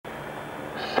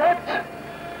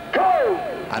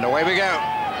And away we go.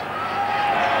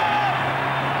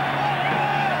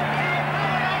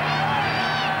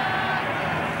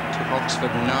 Took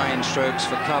Oxford 9 strokes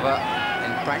for cover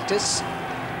in practice.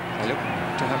 They look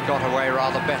to have got away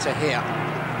rather better here.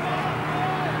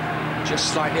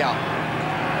 Just slightly up.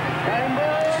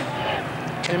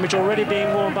 Cambridge already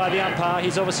being warned by the umpire.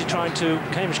 He's obviously trying to,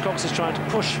 Cambridge Cox is trying to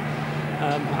push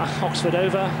Oxford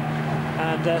over,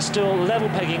 and they're still level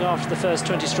pegging after the first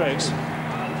 20 strokes.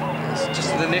 It's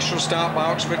just an initial start by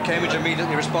Oxford, Cambridge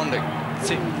immediately responding.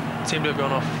 Seem to have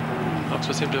gone off.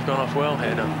 Oxford seem to have gone off well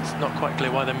here. No, it's not quite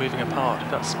clear why they're moving apart.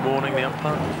 That's warning the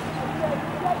umpire.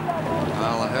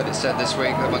 Well, I heard it said this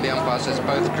week that when the umpire says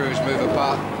both crews move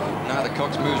apart, neither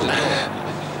Cox moves at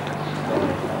all.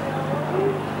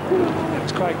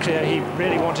 It's quite clear he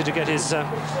really wanted to get his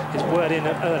word in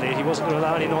early. He wasn't going to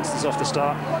allow any nonsense off the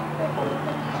start.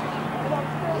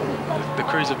 The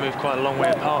crews have moved quite a long way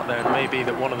apart there. It may be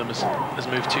that one of them has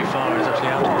moved too far and is actually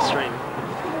out of the stream.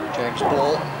 James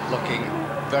Ball looking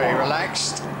very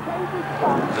relaxed.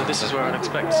 So this is where I'd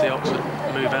expect to see Oxford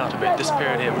move out a bit. This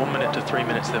period here, 1 minute to 3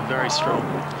 minutes, they're very strong.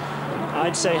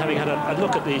 I'd say, having had a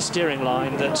look at the steering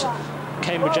line, that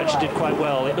Cambridge actually did quite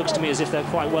well. It looks to me as if they're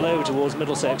quite well over towards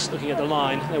Middlesex, looking at the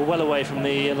line. They're well away from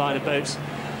the line of boats.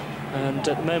 And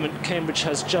at the moment, Cambridge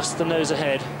has just the nose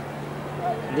ahead.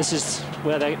 And this is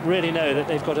where they really know that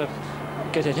they've got to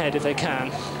get ahead if they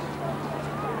can.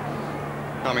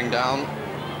 Coming down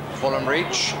Fulham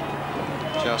Reach,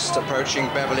 just approaching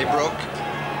Beverley Brook,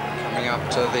 coming up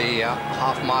to the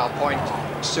half-mile point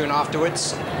soon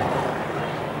afterwards.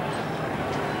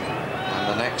 And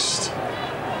the next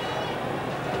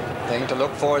thing to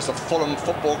look for is the Fulham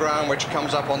football ground, which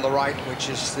comes up on the right, which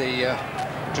is the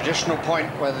traditional point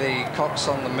where the Cox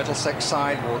on the Middlesex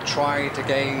side will try to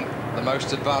gain the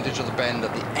most advantage of the bend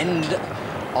at the end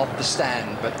of the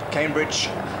stand. But Cambridge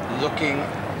looking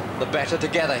the better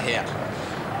together here.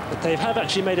 But they have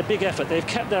actually made a big effort. They've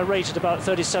kept their rate at about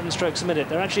 37 strokes a minute.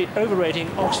 They're actually overrating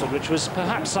Oxford, which was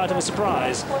perhaps slight of a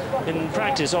surprise. In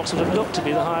practice, Oxford have looked to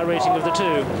be the higher rating of the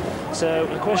two. So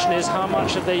the question is, how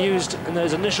much have they used in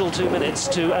those initial 2 minutes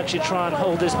to actually try and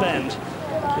hold this bend?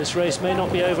 This race may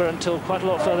not be over until quite a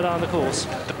lot further down the course.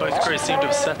 Both crews seem to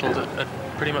have settled at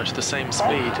pretty much the same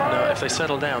speed. Now, if they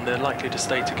settle down, they're likely to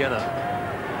stay together.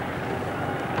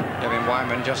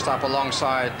 Whyman just up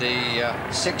alongside the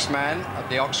 6th man of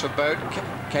the Oxford boat.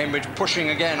 Cambridge pushing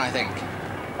again, I think.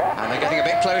 And they're getting a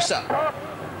bit closer.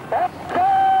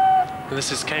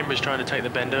 This is Cambridge trying to take the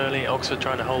bend early, Oxford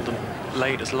trying to hold them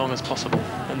late as long as possible.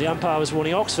 And the umpire was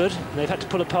warning Oxford. They've had to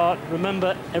pull apart.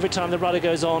 Remember, every time the rudder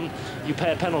goes on, you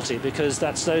pay a penalty because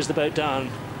that slows the boat down.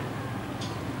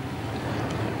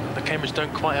 But Cambridge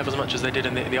don't quite have as much as they did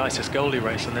in the Isis Goldie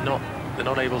race, and they're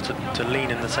not able to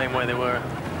lean in the same way they were.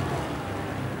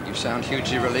 You sound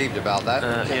hugely relieved about that.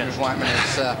 Cambridge Whyman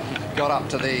has got up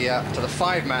to the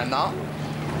 5-man now,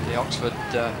 the Oxford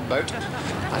boat.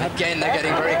 And again, they're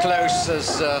getting very close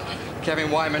as Kevin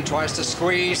Whyman tries to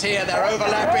squeeze here. They're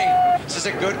overlapping. This is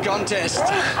a good contest.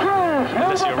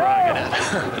 Unless you're right,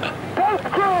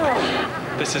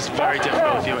 this is very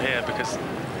difficult if you're here because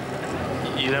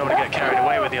you don't want to get carried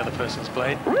away with the other person's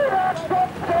blade.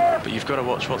 But you've got to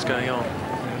watch what's going on.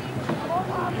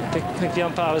 I think the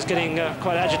umpire was getting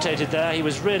quite agitated there. He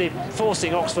was really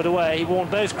forcing Oxford away. He warned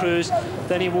both crews,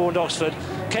 then he warned Oxford.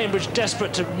 Cambridge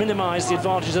desperate to minimise the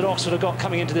advantage that Oxford have got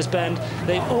coming into this bend.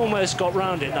 They've almost got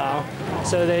round it now.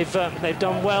 So they've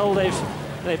done well.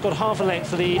 They've got half a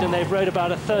length lead, and they've rode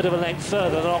about a third of a length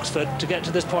further than Oxford to get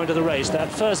to this point of the race.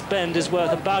 That first bend is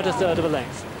worth about a third of a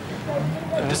length.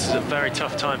 This is a very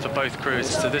tough time for both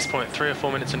crews. To this point, 3 or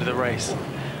 4 minutes into the race,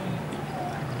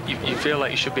 you feel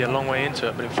like you should be a long way into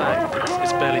it, but in fact,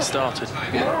 it's barely started. Just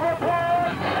coming to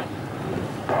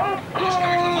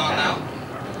the Mann now.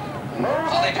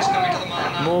 Are they just coming to the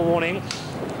Mann now? More warning.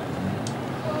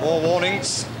 More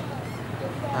warnings.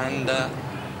 And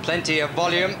plenty of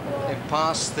volume. They've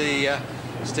passed the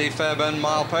Steve Fairbairn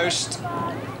milepost.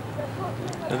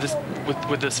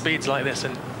 With the speeds like this,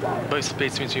 and both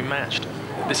speeds seem to be matched,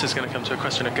 this is going to come to a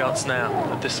question of guts now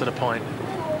at this sort of point.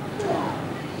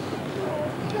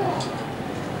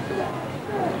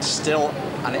 Still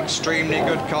an extremely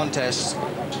good contest.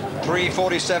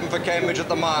 3:47 for Cambridge at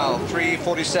the mile,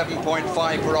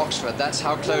 3:47.5 for Oxford. That's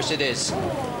how close it is.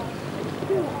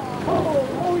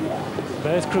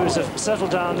 Both crews have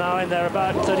settled down now in there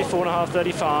about 34.5,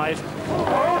 35.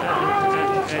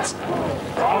 And it's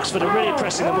Oxford are really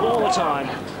pressing them all the time.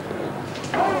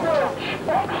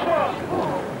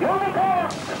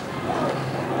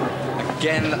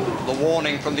 Again, the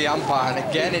warning from the umpire, and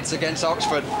again it's against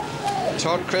Oxford.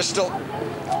 Todd Kristol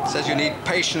says you need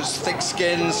patience, thick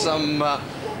skin, some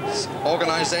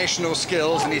organisational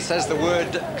skills, and he says the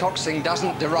word coxing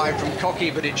doesn't derive from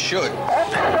cocky, but it should.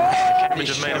 Cambridge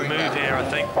have made a move here, I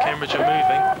think. Cambridge are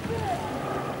moving.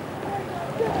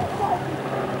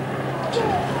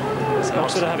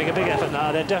 Oxford are having a big effort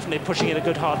now. They're definitely pushing in a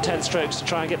good hard 10 strokes to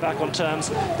try and get back on terms.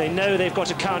 They know they've got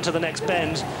to counter the next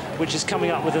bend, which is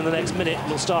coming up within the next minute.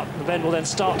 The bend will then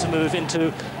start to move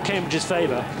into Cambridge's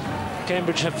favour.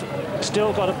 Cambridge have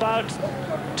still got about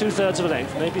 2/3 of a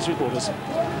length, maybe 3/4.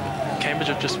 Cambridge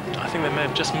have just, I think they may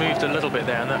have just moved a little bit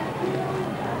there. And that...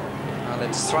 Well,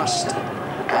 it's thrust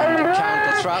and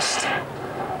counter thrust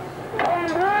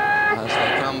as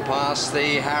they come past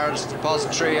the Harrods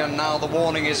Depository, and now the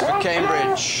warning is for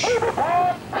Cambridge.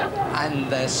 And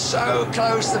they're so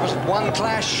close, there was one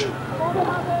clash.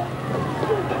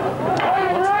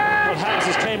 What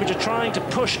happens is Cambridge are trying to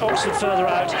push Oxford further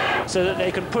out so that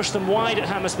they can push them wide at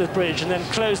Hammersmith Bridge and then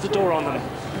close the door on them.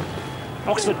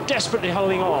 Oxford desperately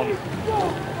holding on.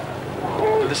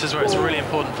 This is where it's really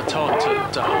important for Todd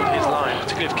to hold his line,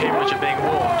 particularly if Cambridge are being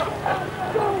warned.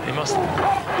 He must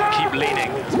keep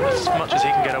leaning as much as he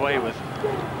can get away with.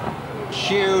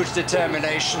 Huge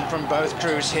determination from both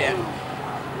crews here.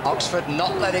 Oxford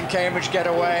not letting Cambridge get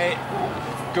away.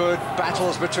 Good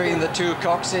battles between the two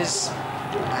coxes,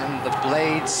 and the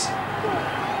blades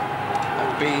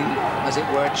have been, as it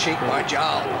were, cheek by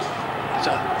jowl.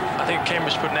 So I think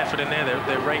Cambridge put an effort in there.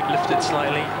 Their rate lifted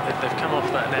slightly. They've come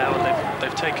off that now, and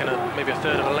they've taken maybe a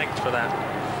 1/3 of a length for that.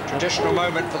 Traditional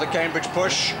moment for the Cambridge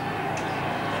push.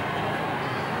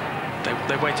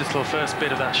 They waited till the first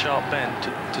bit of that sharp bend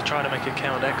to try to make it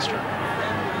count extra.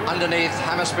 Underneath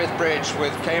Hammersmith Bridge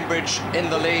with Cambridge in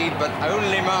the lead, but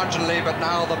only marginally, but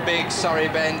now the big Surrey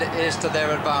bend is to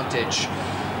their advantage.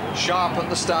 Sharp at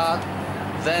the start,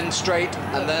 then straight,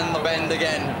 and then the bend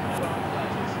again.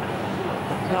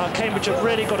 Now, Cambridge have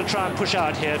really got to try and push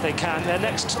out here if they can. Their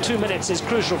next 2 minutes is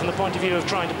crucial from the point of view of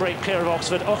trying to break clear of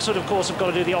Oxford. Oxford, of course, have got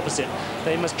to do the opposite.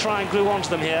 They must try and glue onto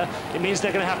them here. It means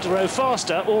they're going to have to row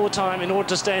faster all the time in order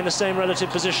to stay in the same relative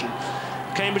position.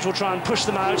 Cambridge will try and push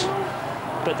them out,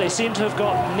 but they seem to have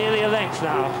got nearly a length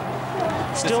now.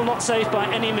 Still not safe by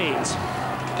any means.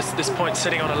 This point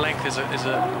sitting on a length is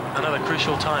another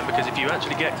crucial time, because if you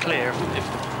actually get clear,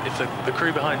 if the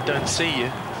crew behind don't see you,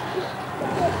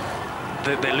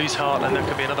 they lose heart, and there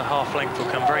could be another half length will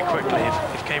come very quickly.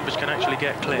 If Cambridge can actually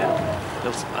get clear,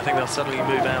 I think they'll suddenly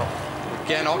move out.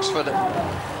 Again, Oxford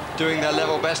doing their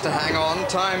level best to hang on.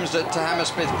 Times at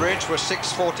Hammersmith Bridge were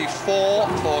 6:44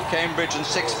 for Cambridge and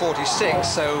 6:46,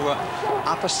 so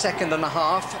up a 1.5 seconds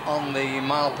on the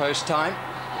milepost time.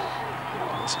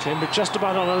 It's Cambridge just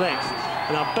about on a length.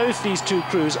 Now, both these two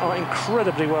crews are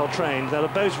incredibly well trained. They'll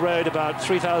have both rowed about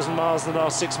 3,000 miles in the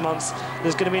last 6 months.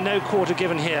 There's going to be no quarter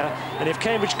given here. And if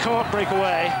Cambridge can't break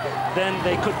away, then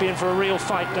they could be in for a real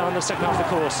fight down the second half of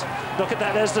the course. Look at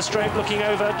that, there's the stroke looking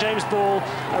over. James Ball,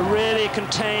 a really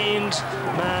contained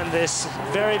man, this.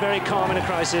 Very, very calm in a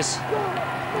crisis.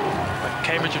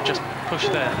 Cambridge have just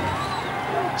pushed there.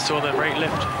 Saw their rate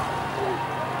lift.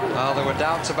 Well, there were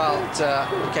doubts about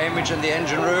Cambridge in the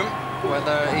engine room,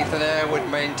 whether Ethan Ayer would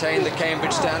maintain the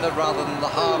Cambridge standard rather than the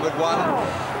Harvard one,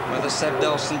 whether Seb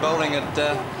Dawson-Bowling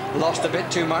had lost a bit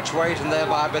too much weight and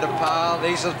thereby a bit of power.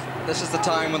 This is the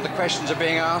time when the questions are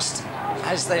being asked,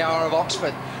 as they are of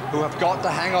Oxford, who have got to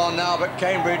hang on now, but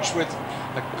Cambridge with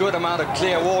a good amount of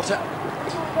clear water.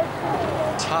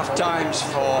 Tough times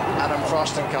for Adam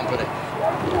Frost and company.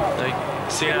 They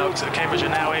see how Cambridge are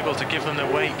now able to give them the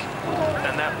wake,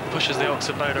 and that pushes the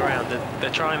Oxford boat around.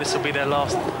 They're trying, this will be their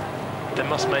last. They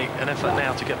must make an effort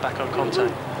now to get back on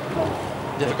contact.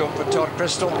 Difficult for Todd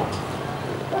Kristol.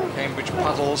 Cambridge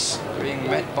puddles being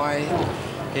met by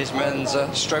his men's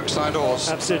stroke side oars.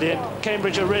 Absolutely, and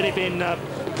Cambridge have really been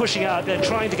pushing out. They're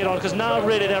trying to get on, because now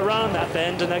really they're around that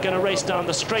bend and they're going to race down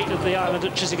the straight of the island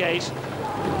at Chiswick.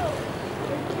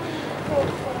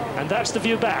 And that's the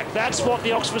view back. That's what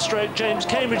the Oxford stroke,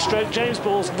 Cambridge stroke, James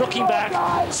Ball's looking back,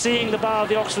 seeing the bow of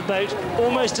the Oxford boat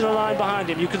almost in a line behind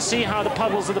him. You can see how the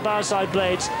puddles of the bow side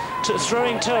blades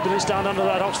throwing turbulence down under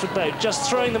that Oxford boat, just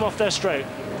throwing them off their stroke.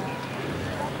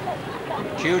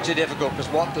 Hugely difficult, because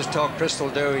what does Todd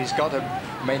Kristol do? He's got to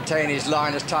maintain his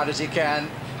line as tight as he can.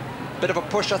 Bit of a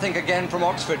push, I think, again from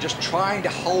Oxford, just trying to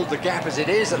hold the gap as it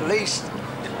is, at least.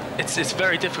 It's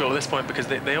very difficult at this point, because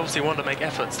they obviously want to make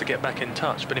efforts to get back in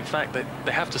touch, but in fact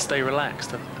they have to stay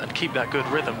relaxed and keep that good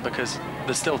rhythm, because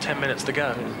there's still 10 minutes to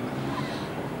go.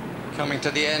 Coming to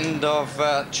the end of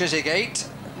Chiswick,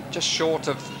 just short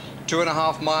of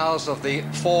 2.5 miles of the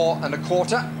 4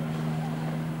 1/4.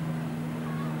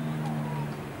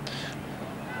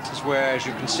 This is sides where, as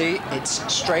you can see,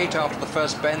 it's straight after the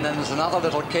first bend, then there's another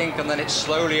little kink, and then it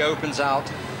slowly opens out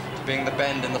to being the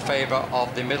bend in the favour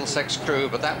of the Middlesex crew.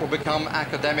 But that will become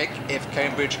academic if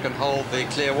Cambridge can hold the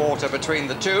clear water between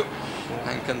the two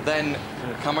and can then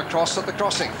come across at the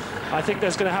crossing. I think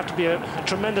there's going to have to be a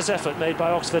tremendous effort made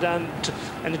by Oxford and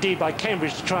indeed by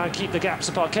Cambridge to try and keep the gaps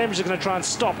apart. Cambridge is going to try and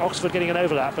stop Oxford getting an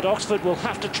overlap, but Oxford will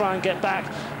have to try and get back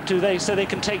so they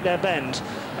can take their bend.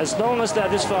 As long as they're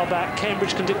this far back,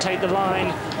 Cambridge can dictate the line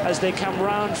as they come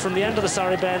round from the end of the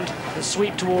Surrey bend and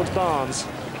sweep towards Barnes.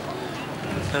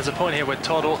 There's a point here where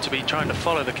Todd ought to be trying to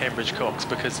follow the Cambridge Cox,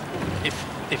 because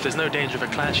if there's no danger of a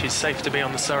clash, he's safe to be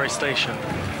on the Surrey station.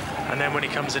 And then when he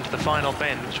comes into the final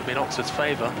bend, which will be in Oxford's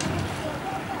favour,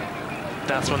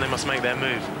 that's when they must make their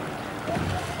move.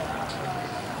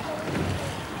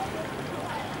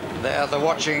 They're the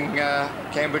watching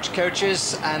Cambridge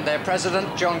coaches and their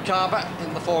president, John Carver,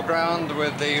 in the foreground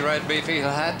with the red beefeater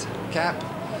hat, cap.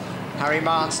 Harry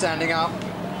Mann standing up.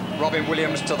 Robin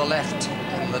Williams to the left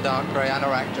in the dark grey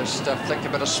anorak, just flicked a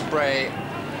bit of spray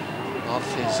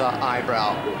off his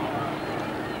eyebrow.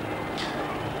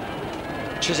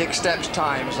 Chiswick steps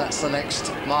times, that's the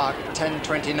next mark,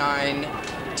 10:29,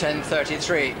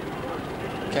 10:33.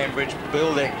 Cambridge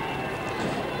building,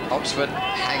 Oxford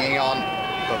hanging on,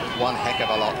 but one heck of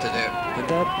a lot to do.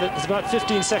 And it's about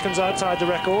 15 seconds outside the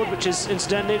record, which is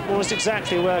incidentally almost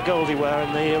exactly where Goldie were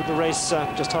in the race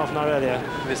just half an hour earlier.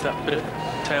 There's that bit of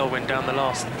tailwind down the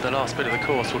last bit of the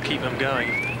course will keep them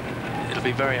going. It'll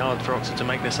be very hard for Oxford to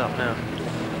make this up now.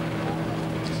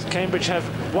 Cambridge have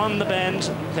won the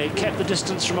bend, they kept the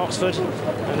distance from Oxford,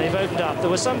 and they've opened up. There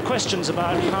were some questions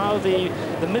about how the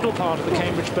middle part of the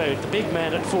Cambridge boat, the big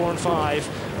men at 4 and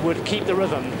 5, would keep the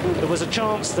rhythm. There was a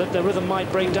chance that the rhythm might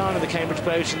break down in the Cambridge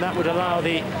boat, and that would allow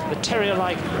the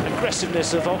terrier-like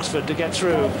aggressiveness of Oxford to get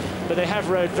through. But they have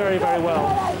rowed very, very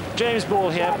well. James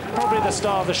Ball here, probably the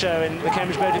star of the show in the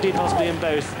Cambridge boat, indeed possibly in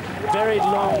both. Very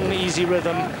long, easy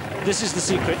rhythm. This is the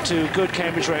secret to good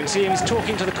Cambridge rowing. See him, he's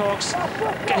talking to the cox,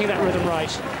 getting that rhythm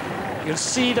right. You can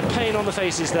see the pain on the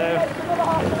faces, though.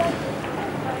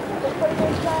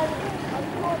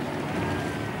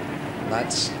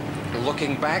 That's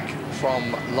looking back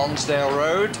from Lonsdale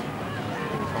Road,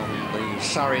 on the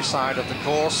Surrey side of the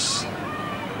course.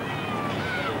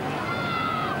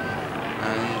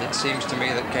 And it seems to me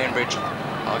that Cambridge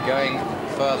are going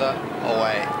further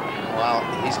away. Well,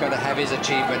 he's going to have his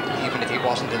achievement even if he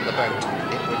wasn't in the boat,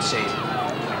 it would seem.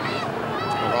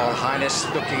 Her Royal Highness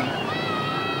looking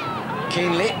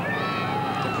keenly.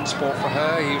 Different sport for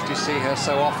her. You usually see her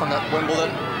so often at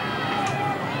Wimbledon.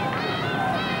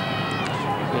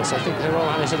 Yes, I think Her Royal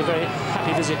Highness had a very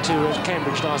happy visit to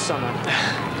Cambridge last summer.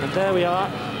 And there we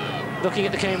are, looking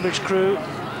at the Cambridge crew.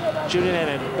 Julian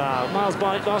Elliott, bow. Miles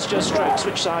Barnett, last just stroke,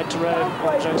 switch side to row,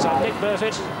 on stroke side. Nick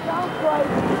Burfitt.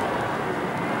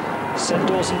 St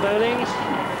Dawson-Bowling,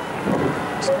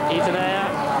 Ethan Ayer,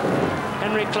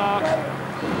 Henry Clarke,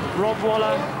 Rob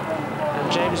Waller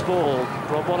and James Ball.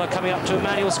 Rob Waller coming up to a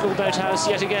manual school boathouse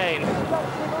yet again.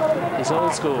 He's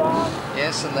old school.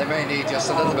 Yes, and they may need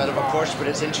just a little bit of a push, but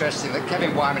it's interesting that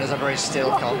Kevin Whyman is a very still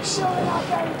cox.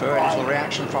 Very little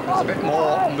reaction from him. There's a bit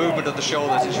more movement of the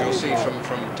shoulders, as you'll see from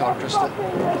Todd Kristol.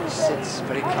 Sits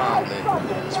very calmly,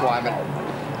 it's Whyman.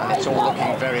 And it's all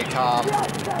looking very calm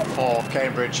for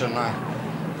Cambridge. And I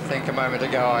think a moment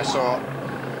ago I saw,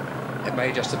 it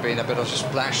may just have been a bit of a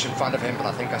splash in front of him, but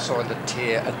I think I saw a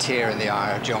tear in the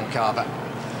eye of John Carver.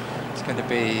 It's going to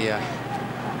be a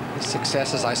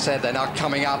success, as I said. They're now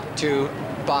coming up to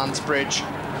Barnes Bridge.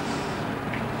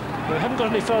 We haven't got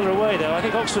any further away, though. I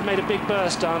think Oxford made a big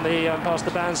burst down the past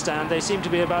the bandstand. They seem to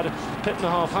be about a pip and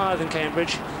a half higher than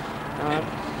Cambridge.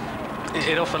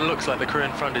 It often looks like the crew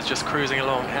in front is just cruising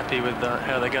along, happy with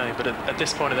how they're going. But at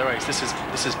this point in the race, this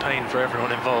is pain for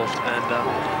everyone involved,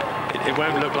 and it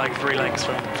won't look like 3 lengths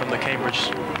from the Cambridge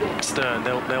stern.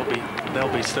 They'll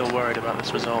be still worried about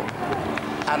this result.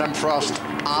 Adam Frost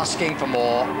asking for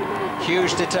more.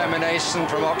 Huge determination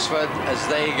from Oxford as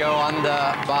they go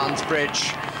under Barnes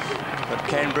Bridge, but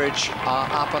Cambridge are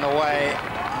up and away.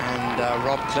 And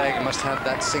Rob Clegg must have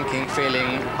that sinking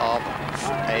feeling of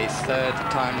a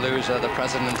third-time loser, the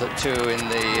president at 2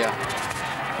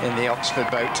 in the Oxford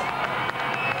boat.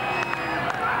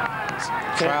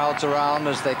 Crowds around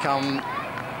as they come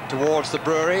towards the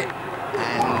brewery,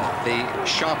 and the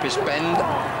sharpest bend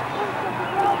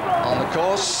on the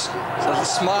course. So the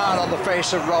smile on the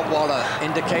face of Rob Waller,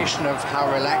 indication of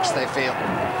how relaxed they feel.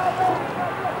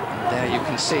 And there you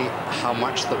can see how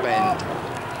much the bend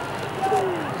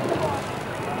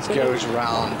goes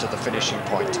round to the finishing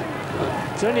point.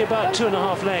 It's only about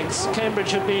 2.5 lengths.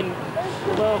 Cambridge have been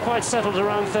well, quite settled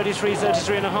around 33,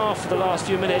 33 and a half for the last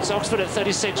few minutes. Oxford at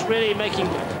 36, really making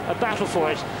a battle for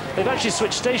it. They've actually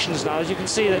switched stations now. As you can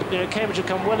see that Cambridge have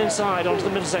come well inside onto the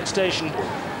Middlesex station.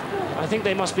 I think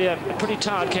they must be a pretty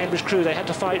tired Cambridge crew. They had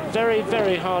to fight very,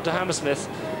 very hard to Hammersmith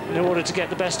in order to get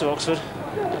the best of Oxford.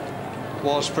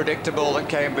 Was predictable that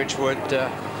Cambridge would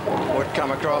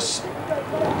come across.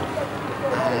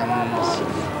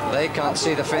 And they can't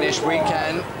see the finish. We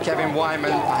can. Kevin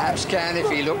Whyman perhaps can if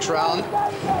he looks round.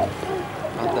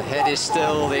 But the head is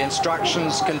still. The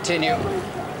instructions continue.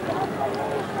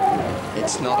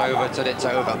 It's not over till it's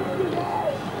over.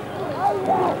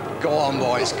 Go on,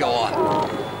 boys, go on.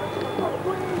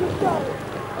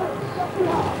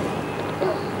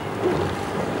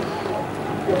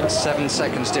 7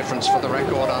 seconds difference for the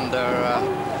record under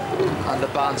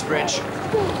Barnes Bridge.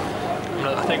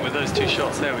 I think with those two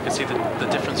shots there, we can see the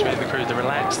difference between the crews, the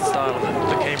relaxed style of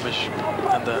the Cambridge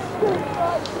and the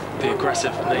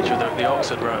aggressive nature of the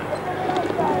Oxford row.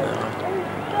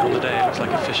 On the day, it looks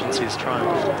like efficiency's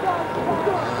triumphed.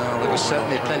 Well, there was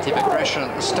certainly plenty of aggression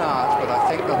at the start, but I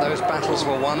think that those battles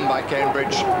were won by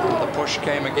Cambridge. And the push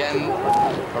came again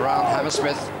around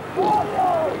Hammersmith,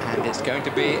 and it's going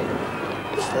to be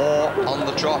 4 on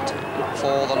the trot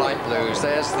for the Light Blues.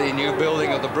 There's the new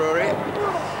building of the brewery.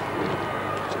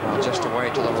 Well, just away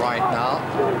to the right now.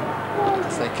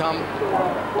 As they come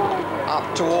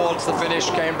up towards the finish,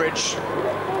 Cambridge.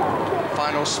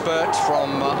 Final spurt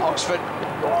from Oxford,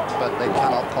 but they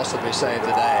cannot possibly save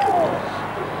the day.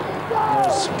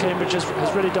 Yes, Cambridge has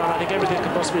really done, I think, everything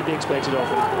could possibly be expected of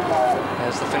them.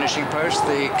 There's the finishing post.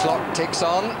 The clock ticks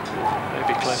on.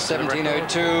 Maybe close.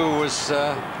 17:02 was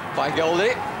by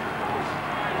Goldie.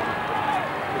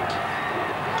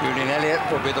 Julian Elliott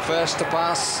will be the first to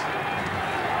pass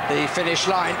the finish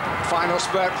line. Final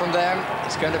spurt from them.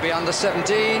 It's going to be under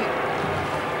 17.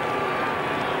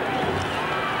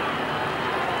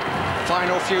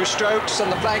 Final few strokes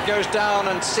and the flag goes down,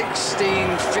 and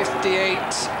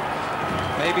 16:58,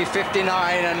 maybe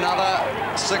 59. Another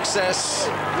success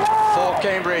for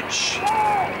Cambridge.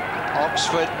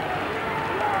 Oxford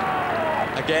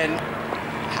again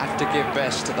have to give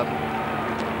best to them.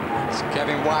 It's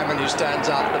Kevin Whyman who stands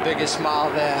up, the biggest smile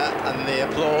there, and the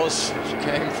applause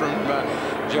came from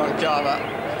John Carver.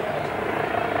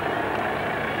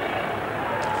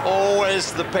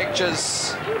 Always the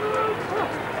pictures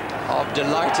of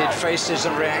delighted faces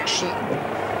and reaction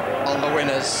on the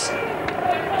winners.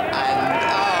 And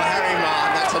Harry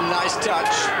Mann, that's a nice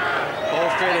touch. All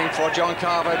feeling for John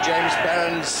Carver. James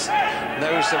Behrens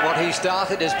knows that what he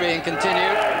started is being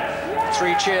continued.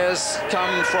 3 cheers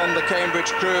come from the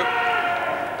Cambridge crew.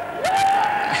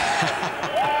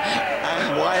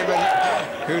 And Whyman,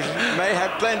 who may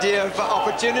have plenty of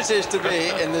opportunities to be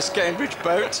in this Cambridge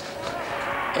boat,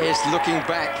 is looking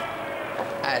back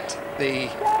at the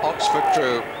Oxford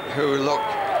crew, who look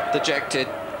dejected.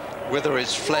 Whither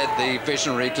is fled the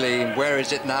visionary gleam? Where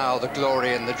is it now, the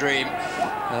glory and the dream?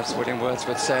 That's William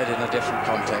Wordsworth said in a different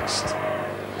context.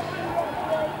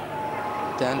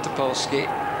 Dan Topolsky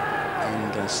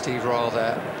and Steve Royal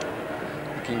there,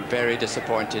 looking very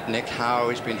disappointed. Nick Howe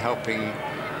has been helping,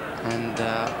 and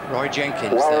Roy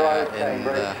Jenkins there in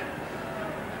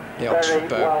the Oxford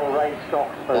boat.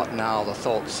 What now the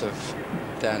thoughts of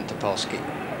Dan Topolsky?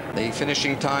 The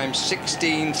finishing time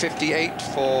 16:58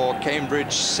 for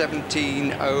Cambridge,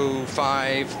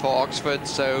 17:05 for Oxford,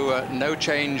 so no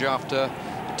change after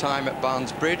time at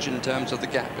Barnes Bridge in terms of the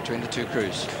gap between the two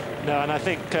crews. No, and I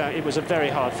think it was a very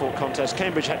hard-fought contest.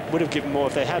 Cambridge would have given more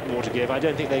if they had more to give. I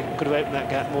don't think they could have opened that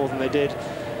gap more than they did.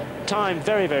 Time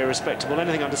very, very respectable.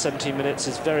 Anything under 17 minutes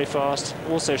is very fast.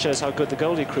 Also shows how good the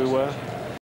Goldie crew were.